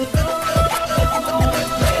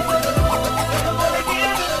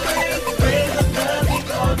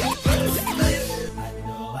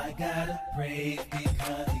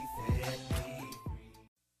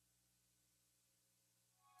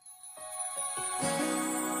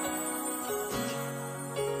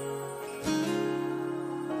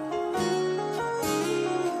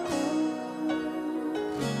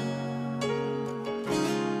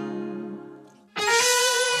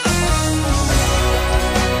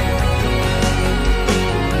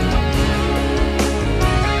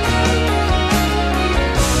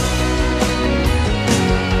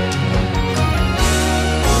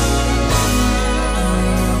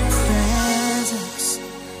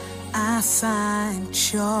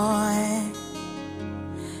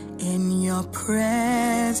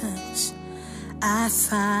 Presence, I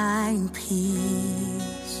find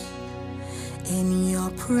peace. In your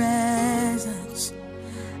presence,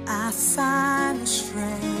 I find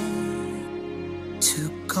strength to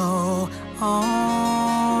go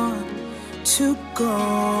on, to go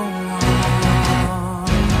on.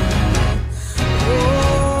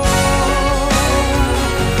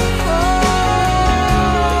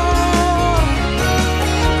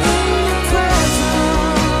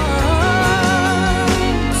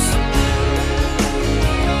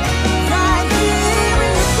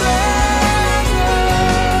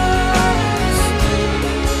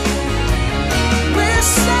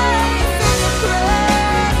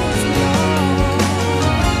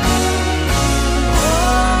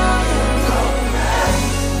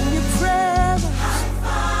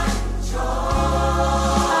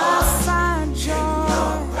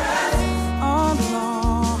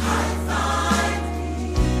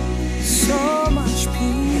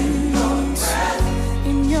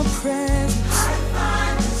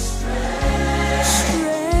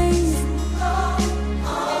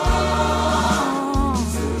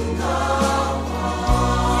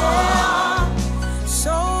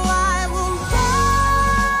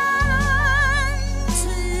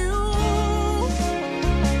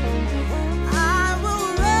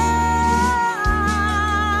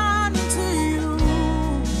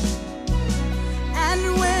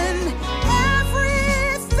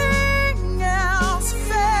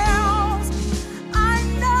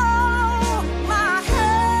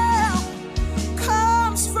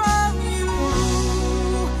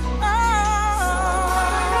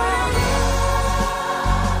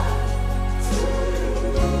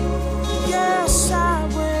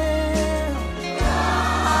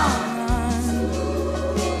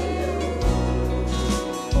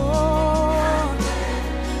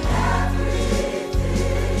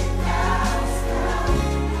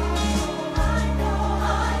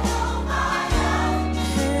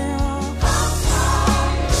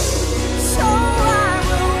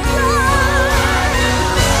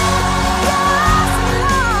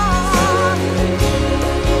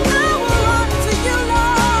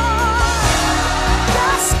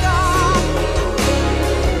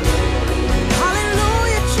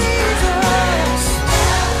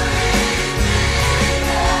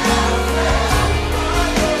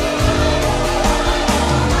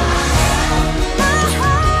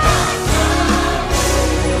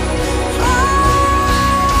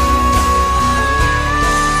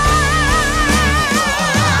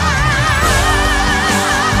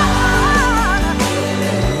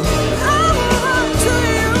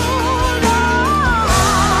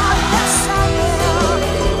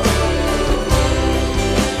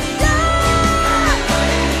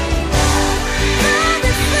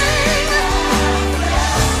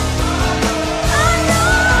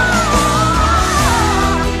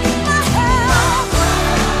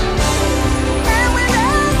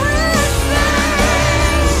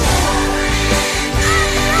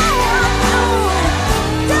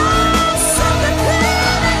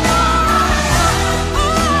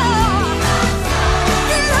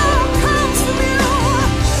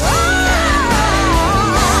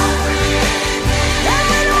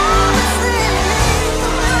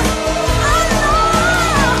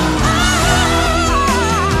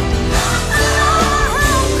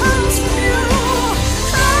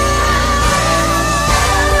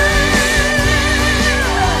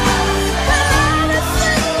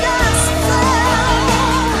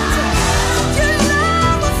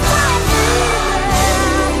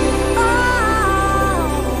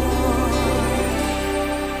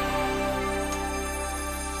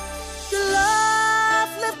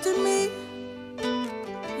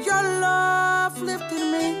 lifted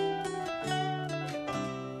me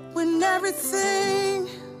when everything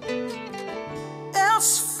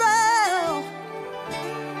else failed.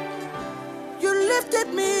 You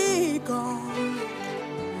lifted me, God.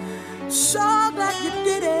 So glad you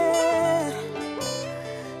did it.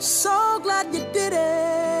 So glad you did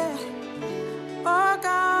it. Oh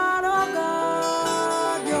God,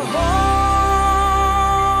 you're holy,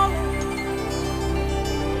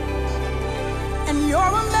 and you're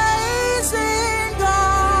amazing,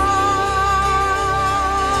 God.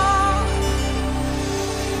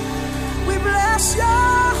 We bless your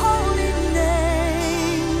holy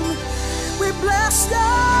name. We bless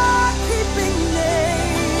your keeping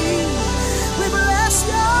name. We bless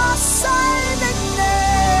your saving name.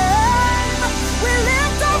 We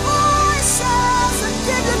lift our voices and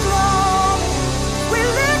give you glory. We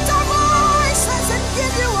lift our voices and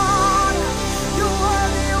give you honor. You're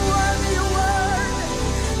worthy, you're worthy, you're worthy.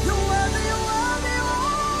 You're worthy, you're worthy, you're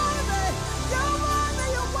worthy. You're worthy,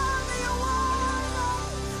 you're worthy, you're worthy.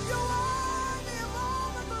 You're worthy of all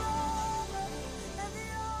the glory and the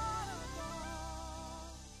honor,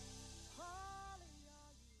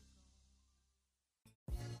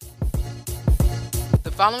 God.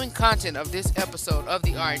 The following content of this episode of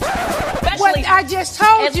the RH. What I just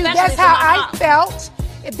told you, that's how I felt.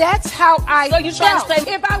 That's how I So you trying to felt.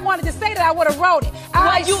 say- If I wanted to say that, I would have wrote it.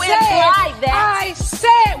 You implied that. I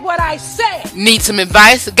said what I said. Need some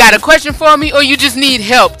advice? Got a question for me? Or you just need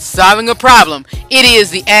help solving a problem? It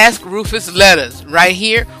is the Ask Rufus Letters right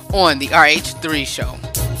here on the RH3 Show.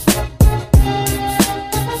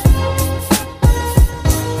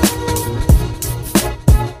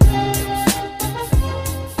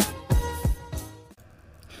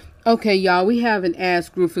 Okay, y'all, we have an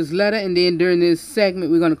Ask Rufus letter, and then during this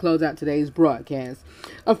segment, we're going to close out today's broadcast.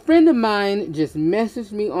 A friend of mine just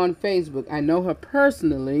messaged me on Facebook. I know her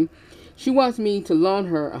personally. She wants me to loan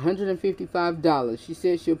her $155. She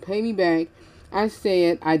said she'll pay me back. I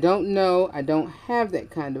said, I don't know. I don't have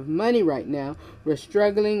that kind of money right now. We're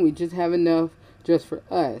struggling. We just have enough just for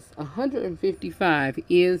us. $155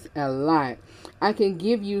 is a lot. I can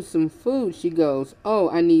give you some food. She goes, oh,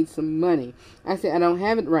 I need some money. I said, I don't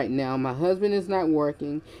have it right now. My husband is not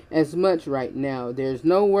working as much right now. There's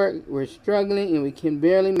no work. We're struggling and we can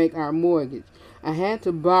barely make our mortgage. I had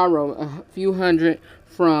to borrow a few hundred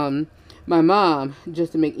from my mom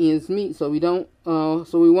just to make ends meet so we won't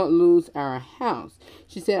lose our house.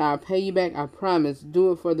 She said, I'll pay you back. I promise.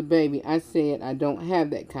 Do it for the baby. I said, I don't have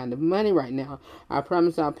that kind of money right now. I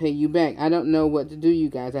promise I'll pay you back. I don't know what to do, you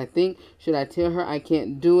guys. I think, should I tell her I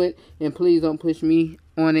can't do it? And please don't push me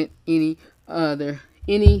on it. Any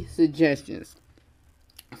suggestions?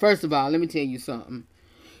 First of all, let me tell you something.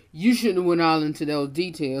 You shouldn't have went all into those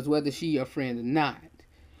details, whether she your friend or not.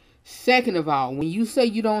 Second of all, when you say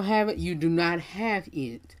you don't have it, you do not have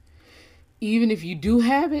it. Even if you do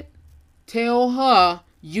have it, tell her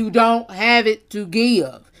you don't have it to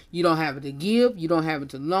give. You don't have it to give. You don't have it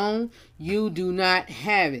to loan. You do not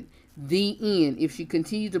have it. The end. If she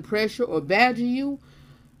continues to pressure or badger you,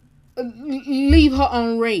 leave her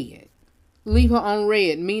on red. Leave her on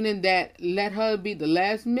red, meaning that let her be the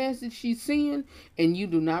last message she's seeing, and you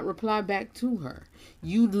do not reply back to her.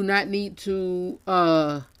 You do not need to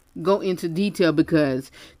go into detail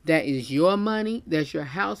because that is your money, that's your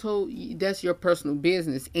household, that's your personal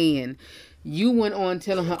business, and you went on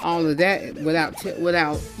telling her all of that without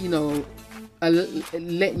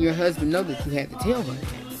letting your husband know that you had to tell her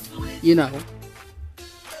that.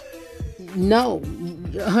 No,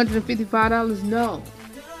 $155, no.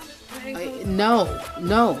 No.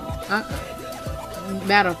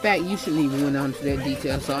 Matter of fact, you shouldn't even went on to that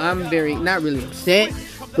detail. So I'm not really upset,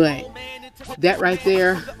 but that right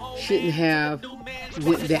there shouldn't have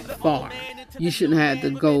went that far. You shouldn't have to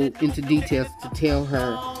go into details to tell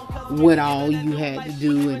her what all you had to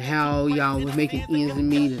do and how y'all was making ends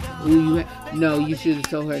meet and who you had. No, you should have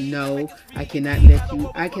told her, no, I cannot let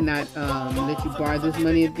you borrow this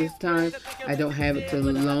money at this time. I don't have it to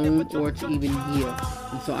loan or to even give.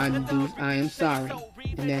 And so I am sorry.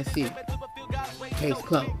 And that's it. Case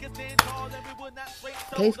closed.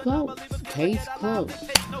 Case closed. Case closed.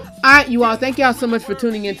 Alright, you all, thank y'all so much for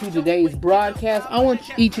tuning into today's broadcast. I want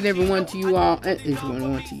each and every one of you all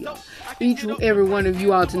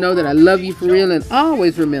to know that I love you for real, and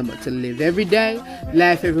always remember to live every day,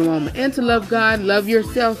 laugh every moment, and to love God, love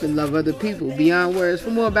yourself, and love other people beyond words.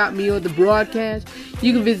 For more about me or the broadcast,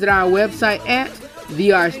 you can visit our website at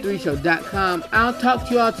therh3show.com. I'll talk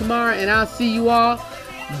to you all tomorrow, and I'll see you all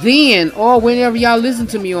then or whenever y'all listen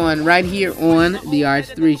to me on right here on the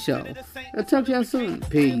RH3 Show. I'll talk to y'all soon.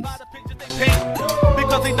 Peace.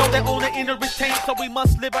 Cause they know their own inner is taint. So we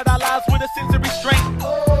must live out our lives with a sense of restraint.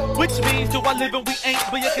 Which means do I live and we ain't.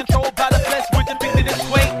 Being controlled by the flesh with the things that is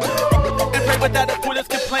weight. And pray without a quitters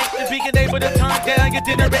complaint. And being able to turn down your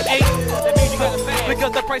dinner at 8. That means you gotta say.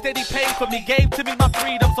 Because the price that he paid for me gave to me my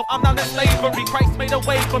freedom. So I'm not in slavery. Christ made a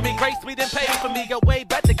way for me. Grace me then paid for me. A way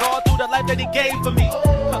back to God through the life that he gave for me.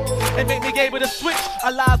 And made me able to switch.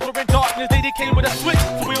 Our lives were in darkness. Then he came with a switch.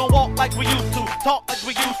 So we don't walk like we used to. Talk like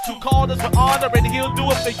we used to. Call us with honor and he'll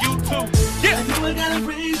do it for you too. Yeah. I know I gotta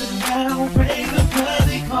praise him now. Praise him cause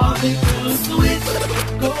he called me to switch.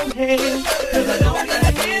 Go ahead. Cause I know I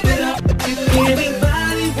gotta give it up. If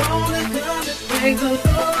anybody wanna come and praise the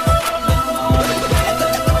Lord.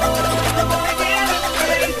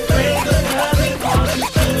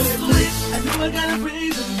 I gotta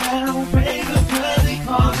praise him now, praise him cause he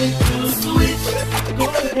called me to switch. Go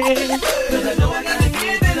ahead, cause I know I gotta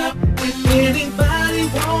give it up. If anybody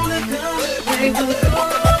wanna come and praise the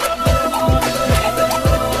Lord.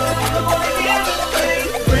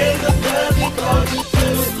 Praise him cause he called me to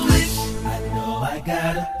switch. I know I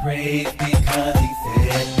gotta praise because he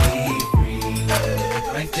set me free.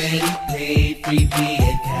 Christ said he paid free me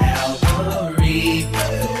at Calvary.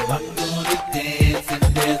 So I'm gonna dance and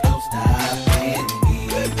there's no stopping me.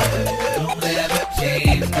 Don't ever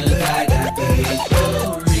change cause I got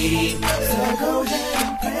victory. So go ahead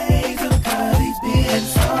and praise him cause he's been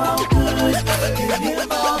so good. Give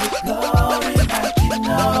him all the glory like you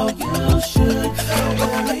know you should. Don't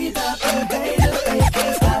worry about the haters, they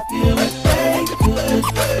can't stop you if they could.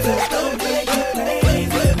 So go ahead and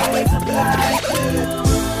praise him like you.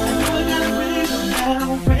 I know I gotta praise him now,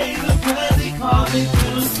 praise him cause he called me to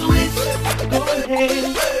switch. Go ahead,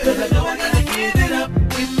 cause I know I gotta give it up.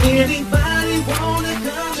 If anybody wanna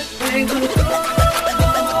come and praise the Lord.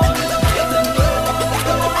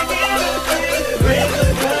 Praise him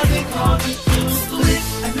cause he called me to switch.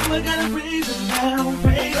 I know I gotta praise him now,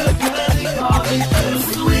 praise him cause he called me to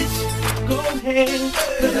switch. Go ahead,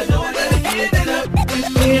 cause I know I gotta give it up. If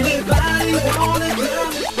anybody wanna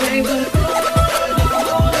come and praise the Lord.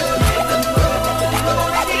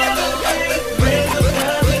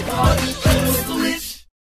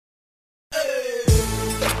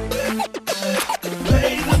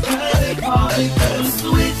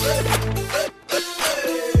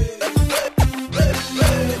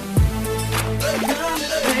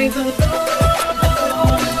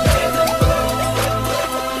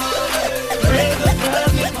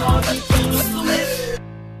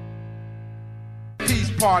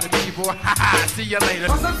 Peace party people. See you later.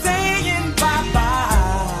 I'm saying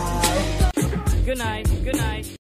bye-bye. Good night. Good night.